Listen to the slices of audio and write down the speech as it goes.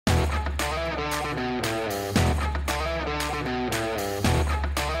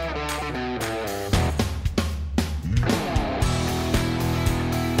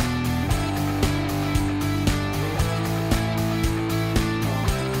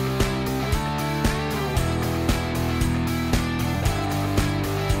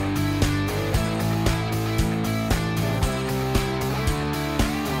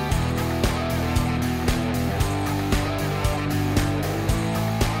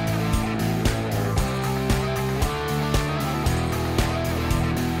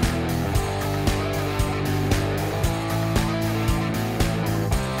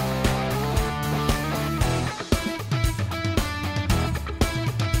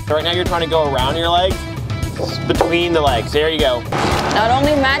So right now you're trying to go around your legs, between the legs. There you go. Not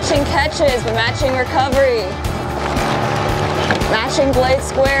only matching catches, but matching recovery. Matching blade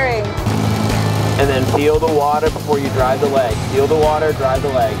squaring. And then feel the water before you drive the leg. Feel the water, drive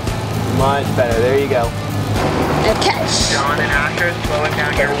the leg. Much better, there you go. And catch. John and Asher, slowing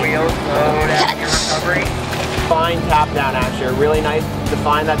down your wheels, slow down your recovery. Fine tap down, Asher. Really nice to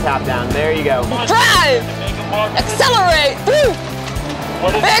find that tap down. There you go. Drive! Accelerate! Woo!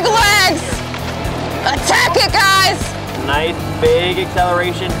 Big legs! Attack it, guys! Nice big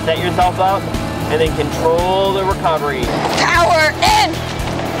acceleration. Set yourself up and then control the recovery. Power in!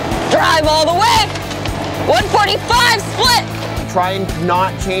 Drive all the way! 145 split! Try and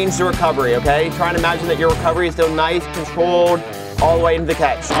not change the recovery, okay? Try and imagine that your recovery is still nice, controlled, all the way into the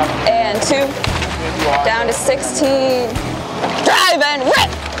catch. And 2. Down to 16. Drive and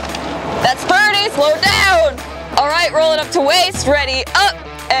rip! That's 30, slow down! All right, roll it up to waist, ready, up,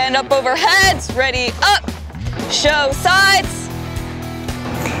 and up over heads, ready, up. Show sides.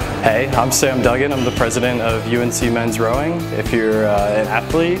 Hey, I'm Sam Duggan. I'm the president of UNC Men's Rowing. If you're an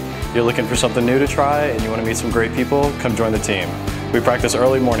athlete, you're looking for something new to try, and you want to meet some great people, come join the team. We practice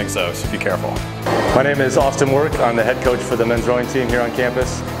early mornings though, so be careful. My name is Austin Work. I'm the head coach for the men's rowing team here on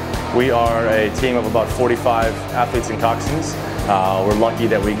campus. We are a team of about 45 athletes and coxswains. We're lucky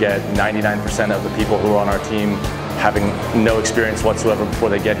that we get 99% of the people who are on our team having no experience whatsoever before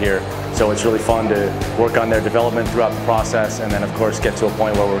they get here. So it's really fun to work on their development throughout the process, and then of course get to a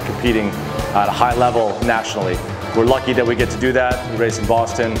point where we're competing at a high level nationally. We're lucky that we get to do that. We race in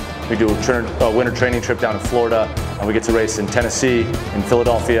Boston, we do a winter training trip down in Florida, and we get to race in Tennessee, in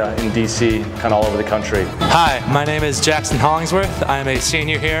Philadelphia, in DC, kind of all over the country. Hi, my name is Jackson Hollingsworth. I'm a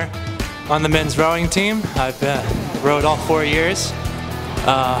senior here on the men's rowing team. I've rowed all 4 years.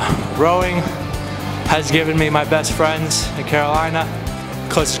 Rowing has given me my best friends in Carolina,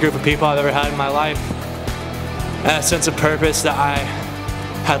 closest group of people I've ever had in my life, and a sense of purpose that I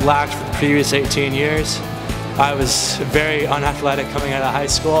had lacked for the previous 18 years. I was very unathletic coming out of high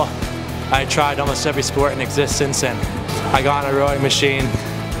school. I tried almost every sport in existence, and I got on a rowing machine.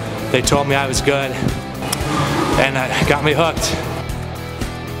 They told me I was good, and it got me hooked.